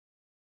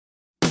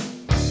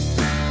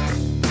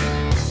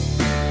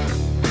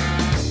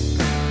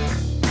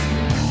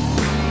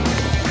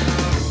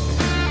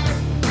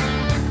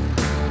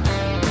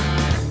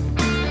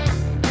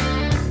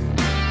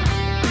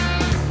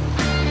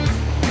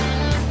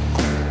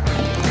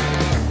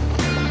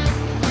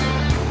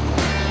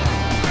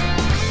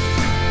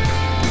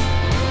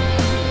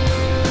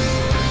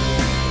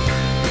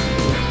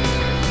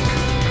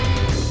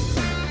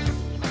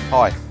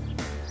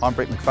I'm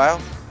Brett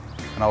McPhail,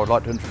 and I would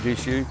like to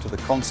introduce you to the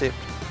concept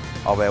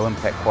of our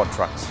impact quad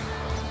trucks.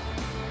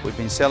 We've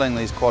been selling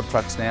these quad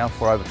trucks now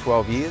for over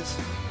 12 years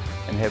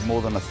and have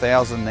more than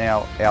 1,000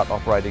 now out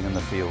operating in the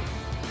field.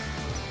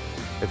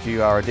 If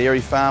you are a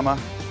dairy farmer,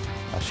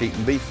 a sheep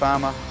and beef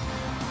farmer,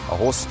 a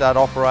horse stud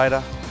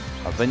operator,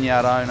 a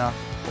vineyard owner,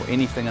 or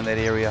anything in that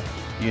area,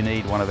 you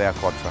need one of our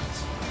quad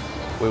trucks.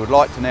 We would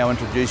like to now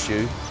introduce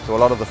you to a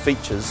lot of the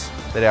features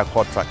that our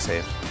quad trucks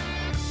have.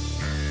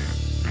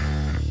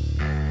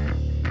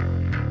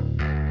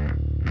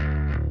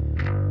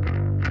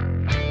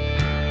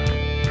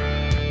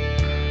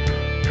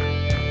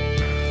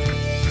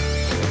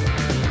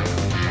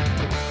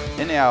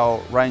 In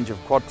our range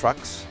of quad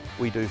trucks,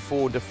 we do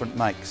 4 different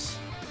makes.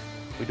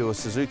 We do a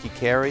Suzuki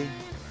Carry,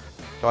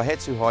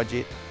 Daihatsu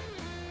Hijet,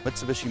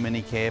 Mitsubishi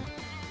Minicab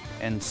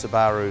and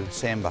Subaru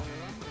Samba.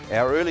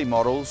 Our early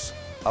models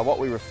are what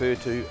we refer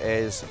to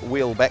as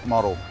wheel back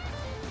model,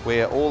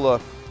 where all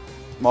the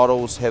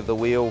models have the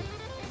wheel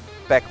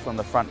back from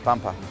the front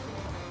bumper.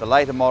 The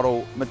later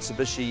model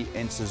Mitsubishi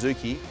and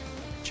Suzuki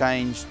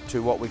changed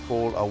to what we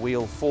call a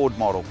wheel forward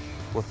model,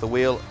 with the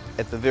wheel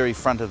at the very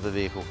front of the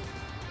vehicle.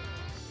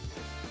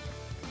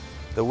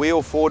 The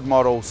wheel forward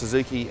model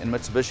Suzuki and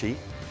Mitsubishi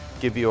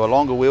give you a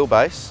longer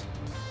wheelbase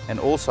and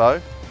also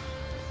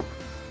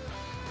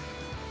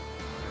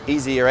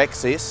easier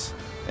access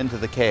into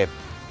the cab.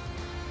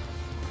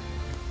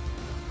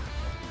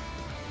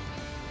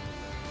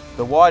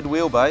 The wide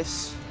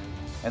wheelbase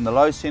and the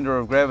low centre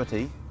of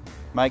gravity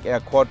make our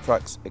quad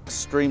trucks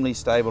extremely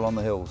stable on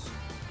the hills.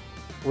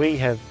 We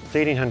have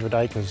 1,300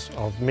 acres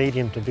of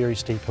medium to very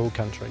steep hill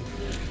country.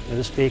 Now,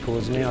 this vehicle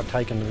has now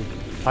taken the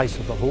place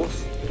of the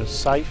horse. It is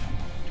safe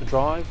to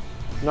drive,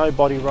 no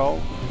body roll,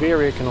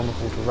 very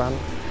economical to run.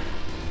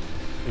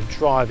 You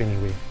drive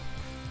anywhere,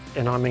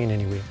 and I mean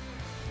anywhere.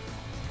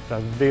 So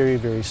very,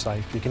 very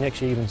safe. You can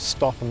actually even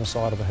stop on the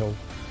side of a hill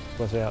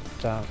without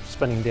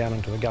spinning down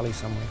into a gully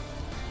somewhere.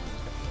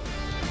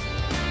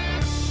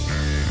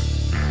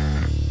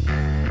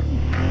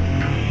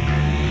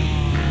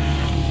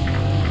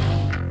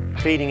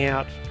 Feeding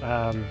out,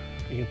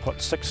 you can put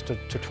 6 to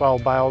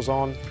 12 bales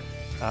on.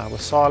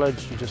 With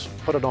silage, you just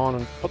put it on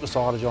and put the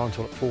silage on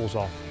until it falls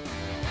off.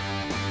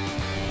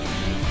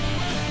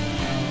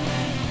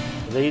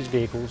 These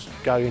vehicles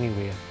go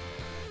anywhere.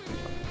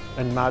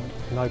 In mud,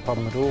 no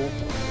problem at all.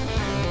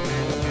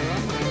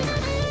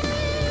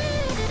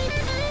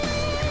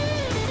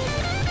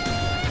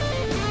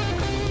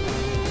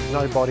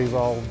 No body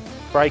roll,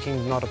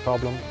 braking not a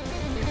problem.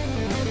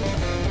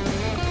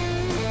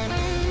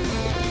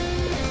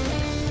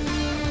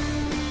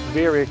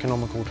 Very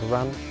economical to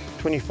run,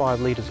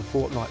 25 litres a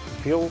fortnight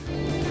for fuel.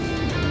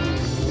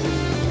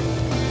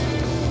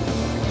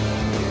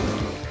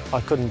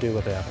 I couldn't do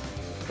without it.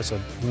 It's a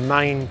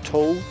main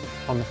tool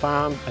on the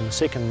farm, and the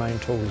second main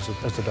tool is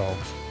the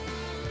dogs.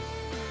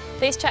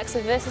 These trucks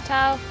are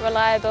versatile,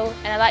 reliable,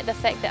 and I like the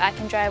fact that I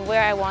can drive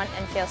where I want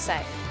and feel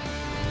safe.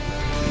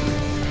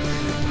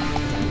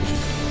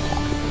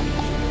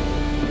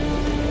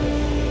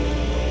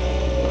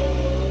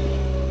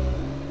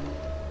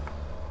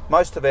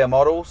 Most of our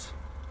models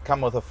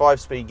come with a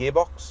 5-speed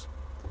gearbox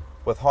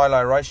with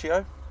high-low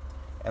ratio,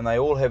 and they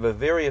all have a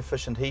very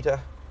efficient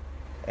heater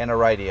and a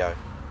radio.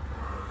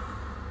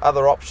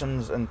 Other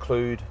options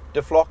include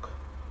diff lock,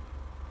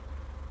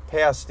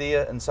 power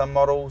steer in some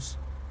models,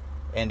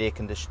 and air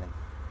conditioning.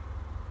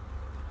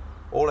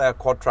 All our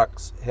quad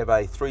trucks have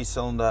a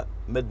 3-cylinder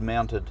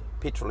mid-mounted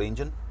petrol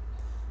engine,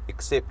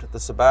 except the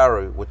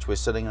Subaru, which we're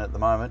sitting in at the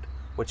moment,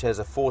 which has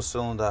a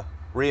 4-cylinder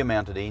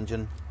rear-mounted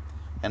engine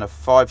and a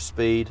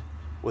 5-speed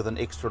with an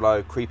extra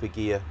low creeper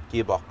gear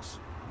gearbox.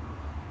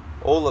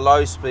 All the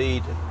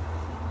low-speed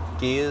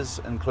gears,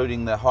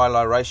 including the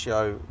high-low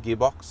ratio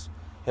gearbox,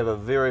 have a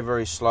very,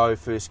 very slow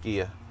first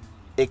gear,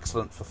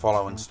 excellent for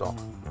following stock.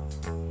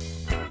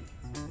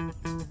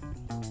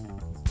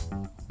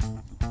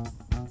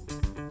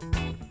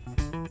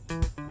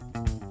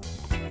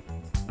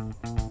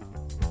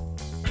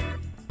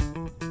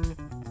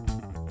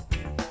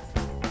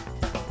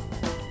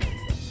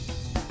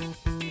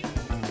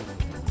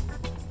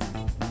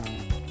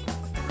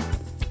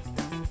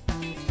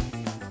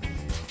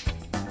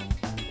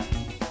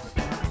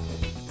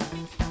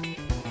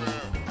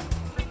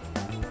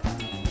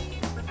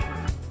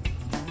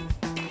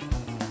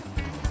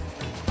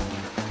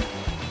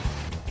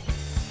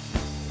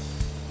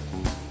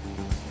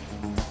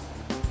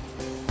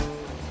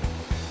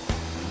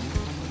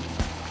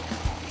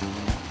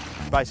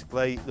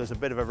 Basically, there's a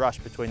bit of a rush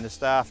between the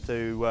staff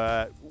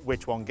to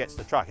which one gets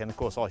the truck, and of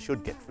course I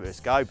should get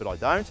first go, but I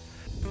don't.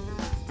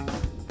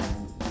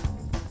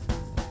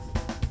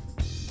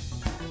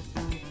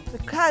 The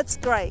crowd's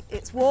great.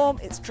 It's warm,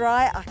 it's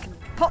dry. I can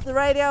pop the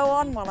radio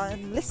on while I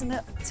listen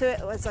to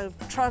it as I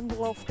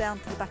trundle off down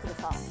to the back of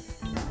the farm.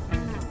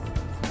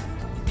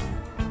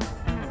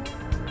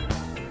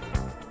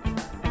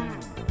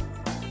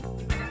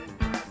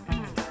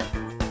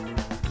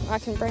 I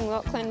can bring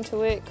Lachlan to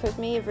work with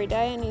me every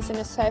day, and he's in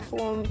a safe,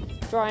 warm,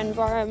 dry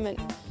environment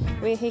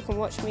where he can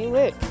watch me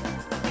work.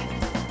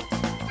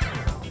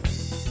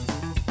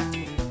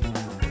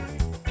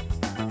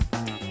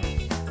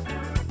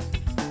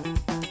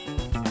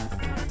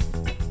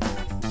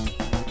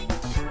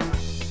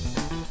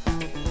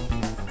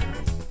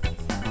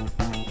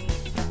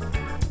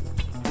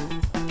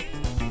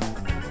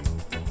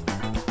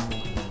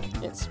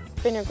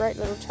 been a great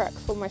little truck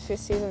for my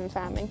first season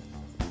farming.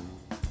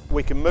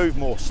 We can move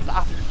more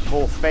stuff,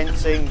 more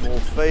fencing, more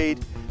feed.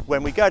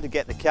 When we go to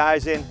get the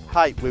cows in,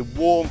 hey, we're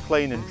warm,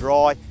 clean and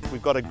dry.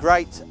 We've got a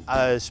great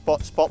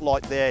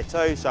spotlight there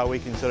too, so we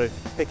can sort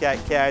of pick out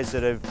cows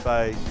that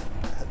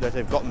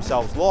have got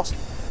themselves lost.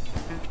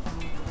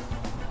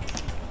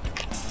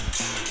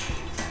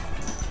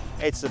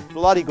 It's a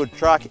bloody good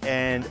truck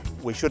and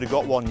we should have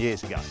got one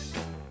years ago.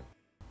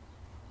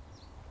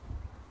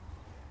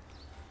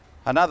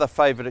 Another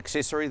favourite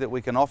accessory that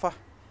we can offer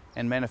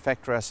and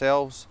manufacture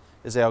ourselves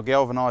is our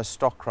galvanised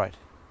stock crate.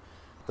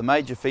 The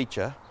major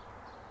feature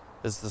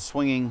is the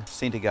swinging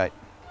centre gate.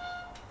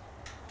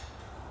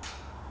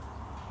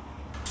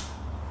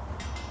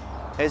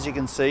 As you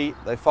can see,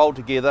 they fold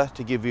together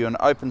to give you an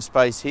open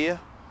space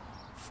here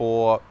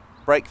for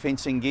brake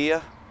fencing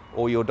gear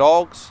or your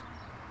dogs,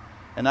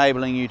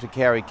 enabling you to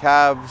carry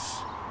calves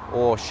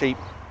or sheep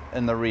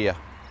in the rear.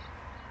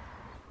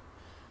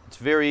 It's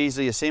very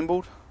easily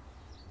assembled.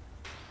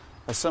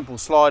 A simple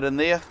slide in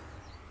there,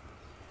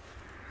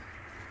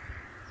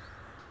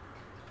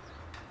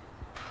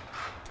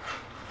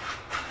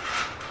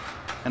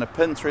 and a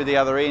pin through the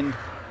other end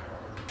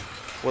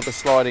with a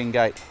sliding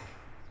gate.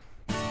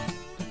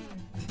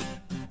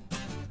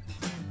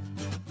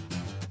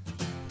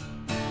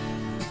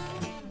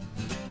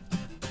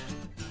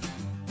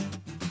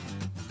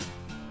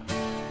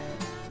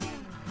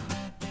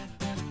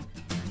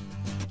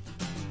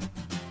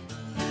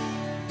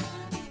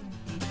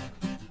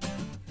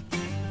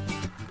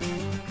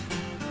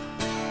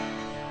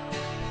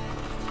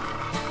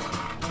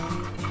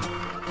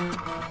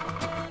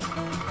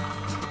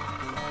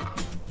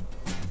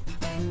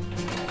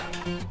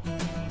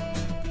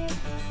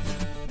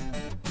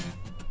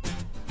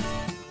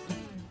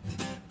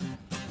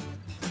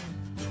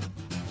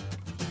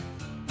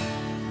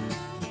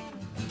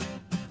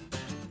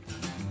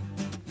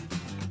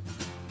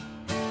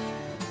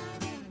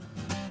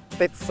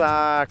 That's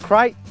a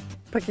crate,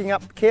 picking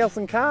up cows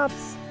and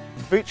calves,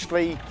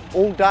 virtually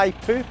all day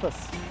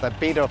purpose. They're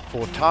better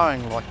for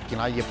towing, like, you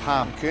know, your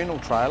palm kernel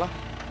trailer.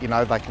 You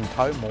know, they can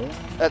tow more.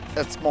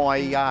 It's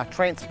my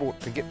transport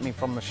to get me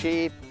from the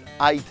shed,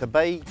 A to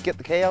B, get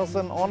the cows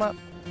in on it.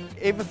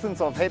 Ever since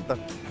I've had the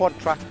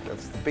Quadtruck,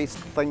 it's the best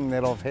thing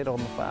that I've had on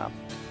the farm.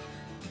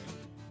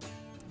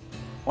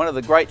 One of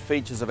the great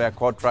features of our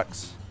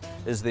Quadtrucks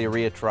is their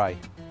rear tray.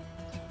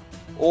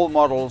 All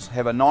models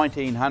have a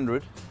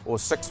 1900 or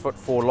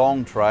 6'4"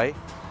 long tray,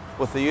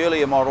 with the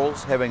earlier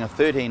models having a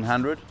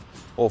 1300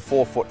 or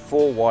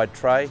 4'4" wide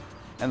tray,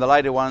 and the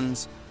later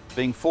ones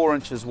being 4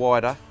 inches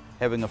wider,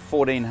 having a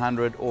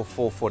 1400 or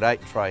 4'8"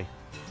 tray.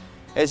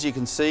 As you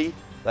can see,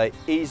 they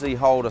easily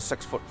hold a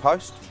 6 foot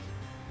post,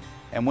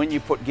 and when you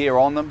put gear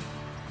on them,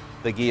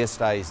 the gear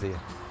stays there.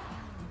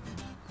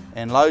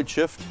 And load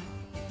shift,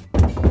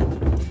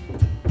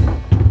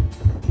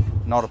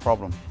 not a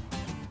problem.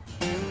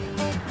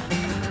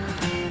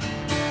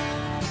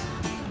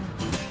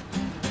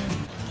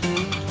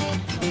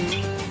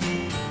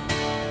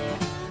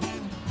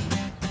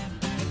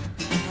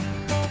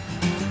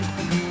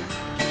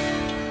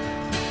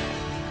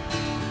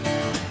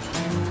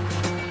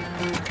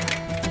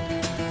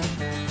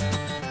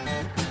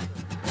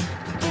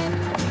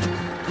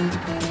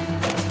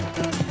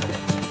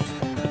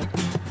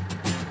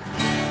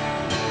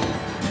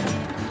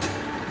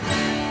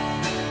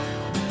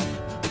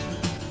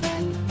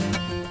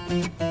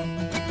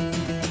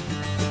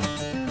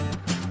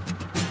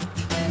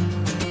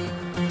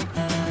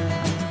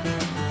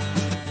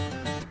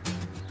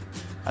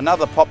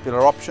 Another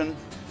popular option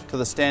to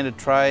the standard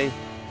tray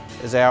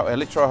is our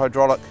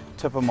electro-hydraulic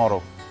tipper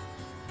model.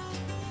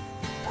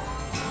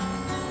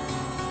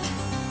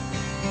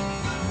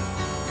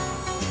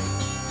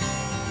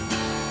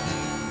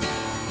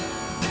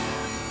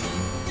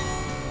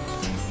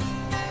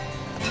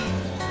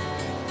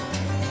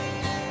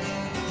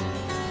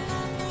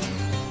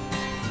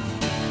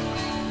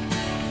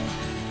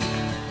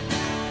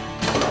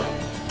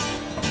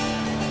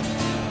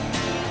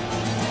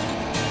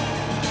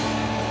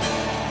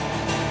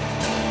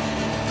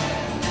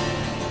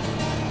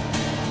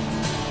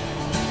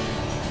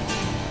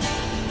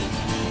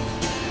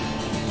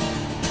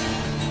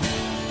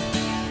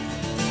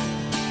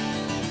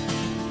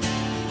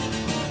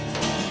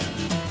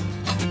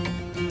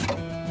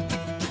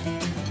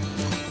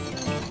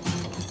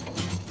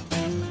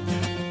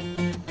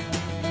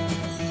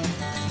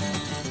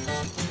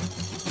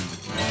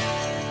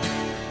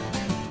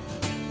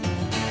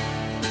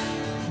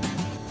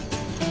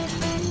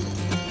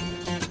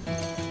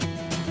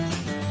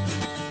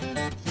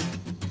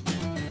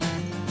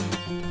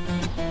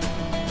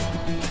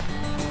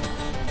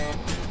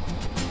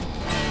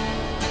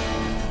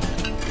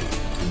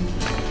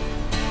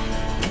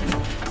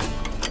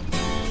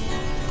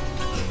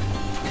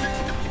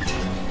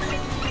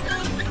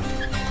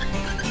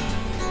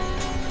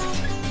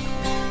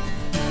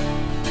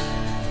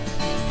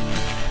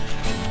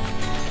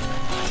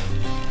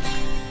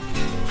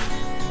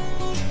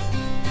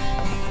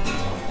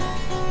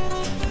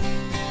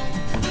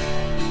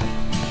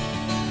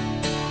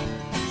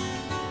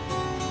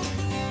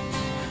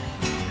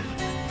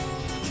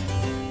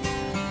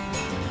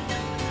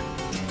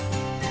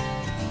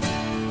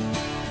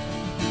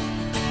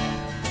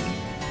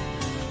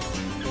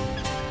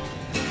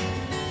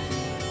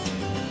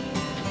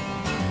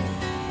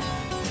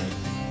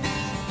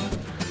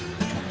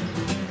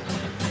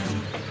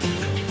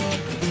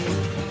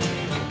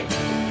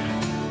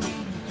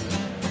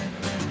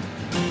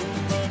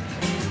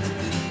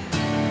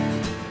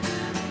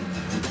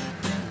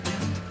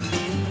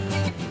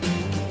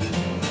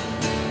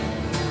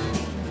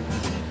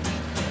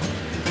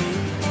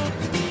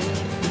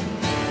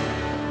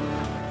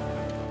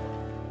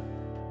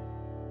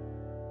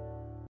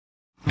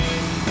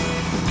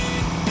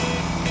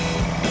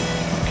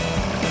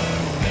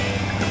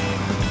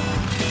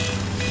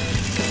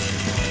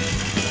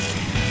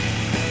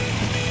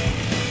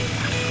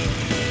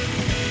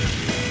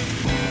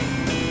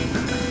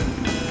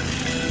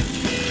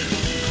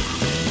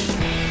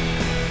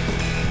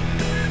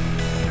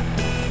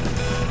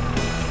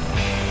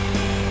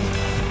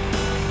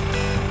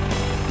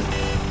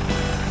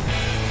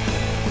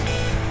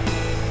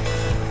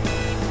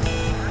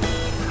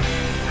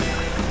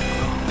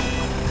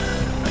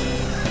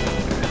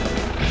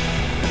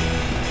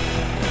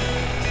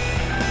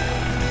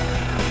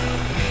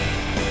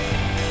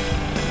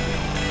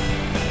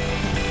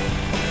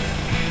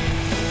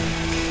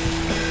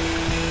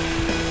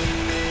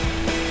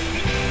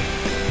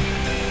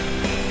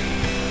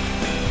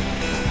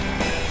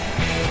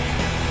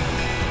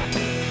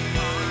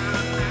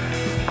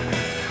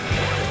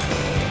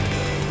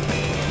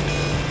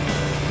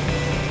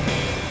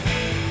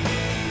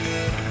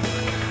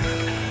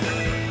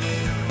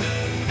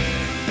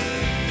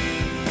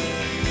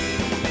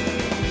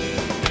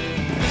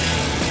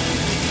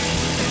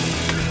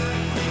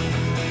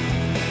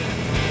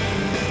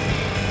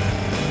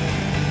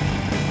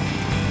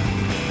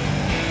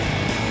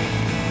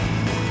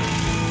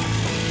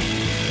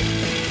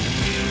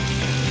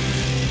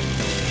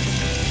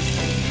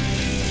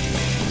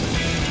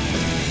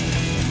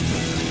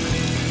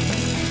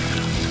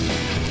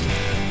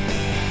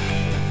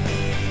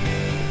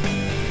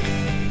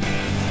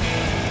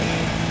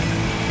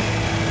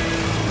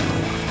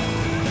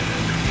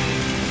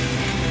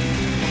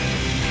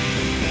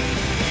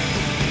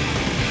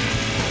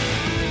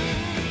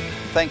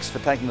 Thanks for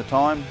taking the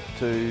time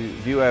to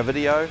view our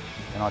video,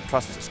 and I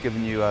trust it's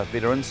given you a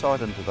better insight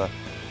into the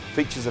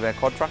features of our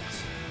quad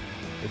trucks.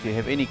 If you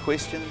have any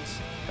questions,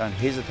 don't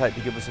hesitate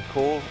to give us a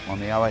call on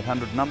the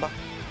 0800 number.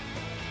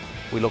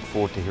 We look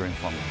forward to hearing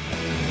from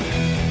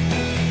you.